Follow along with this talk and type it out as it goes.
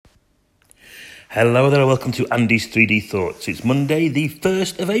Hello there, welcome to Andy's 3D Thoughts. It's Monday, the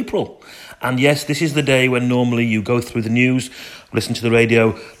 1st of April. And yes, this is the day when normally you go through the news, listen to the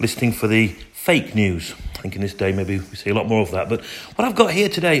radio, listening for the fake news. I think in this day maybe we see a lot more of that. But what I've got here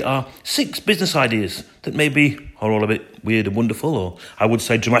today are 6 business ideas that maybe are all a bit weird and wonderful, or I would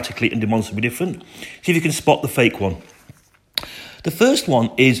say dramatically and demonstrably different. See if you can spot the fake one. The first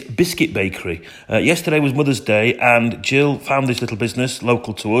one is Biscuit Bakery. Yesterday was Mother's Day and Jill found this little business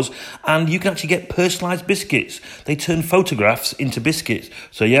local to us, and you can actually get personalised biscuits. They turn photographs into biscuits.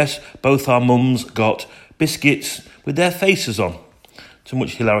 So yes, both our mums got biscuits with their faces on. To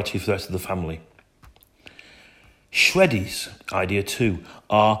much hilarity for the rest of the family. Shreddies, idea 2,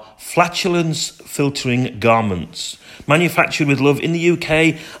 are flatulence filtering garments. Manufactured with love in the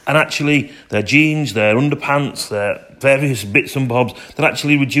UK, and actually their jeans, their underpants, their various bits and bobs that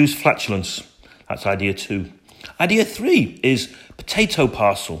actually reduce flatulence. That's idea 2. Idea 3 is potato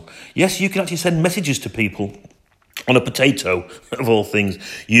parcel. Yes, you can actually send messages to people on a potato, of all things.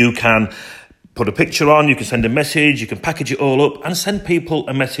 You can put a picture on, you can send a message, you can package it all up and send people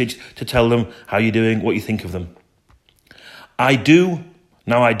a message to tell them how you're doing, what you think of them. I Do,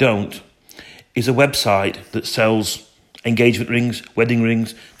 Now I Don't, is a website that sells engagement rings, wedding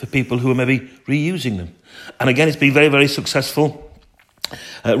rings, for people who are maybe reusing them. And again, it's been very, very successful,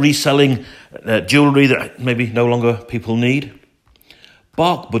 reselling jewellery that maybe no longer people need.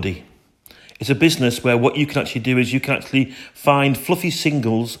 Bark Buddy. It's a business where what you can actually do is you can actually find fluffy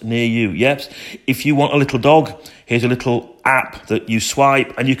singles near you. Yes, if you want a little dog, here's a little app that you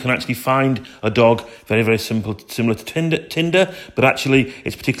swipe and you can actually find a dog. Very, very simple, similar to Tinder, but actually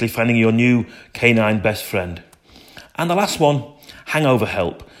it's particularly finding your new canine best friend. And the last one, hangover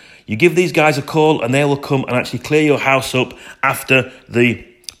help. You give these guys a call and they will come and actually clear your house up after the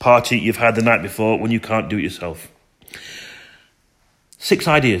party you've had the night before when you can't do it yourself. 6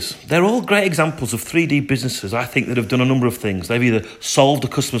 ideas. They're all great examples of 3D businesses, I think, that have done a number of things. They've either solved a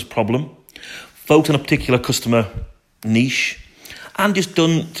customer's problem, focused on a particular customer niche, and just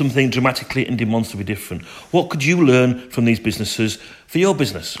done something dramatically and demonstrably different. What could you learn from these businesses for your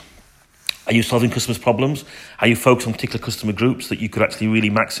business? Are you solving customers' problems? Are you focused on particular customer groups that you could actually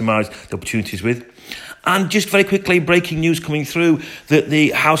really maximise the opportunities with? And just very quickly, breaking news coming through that the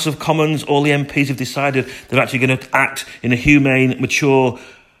House of Commons, all the MPs have decided they're actually going to act in a humane, mature,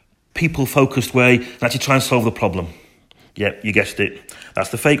 people-focused way and actually try and solve the problem. Yep, you guessed it. That's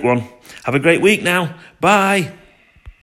the fake one. Have a great week now. Bye.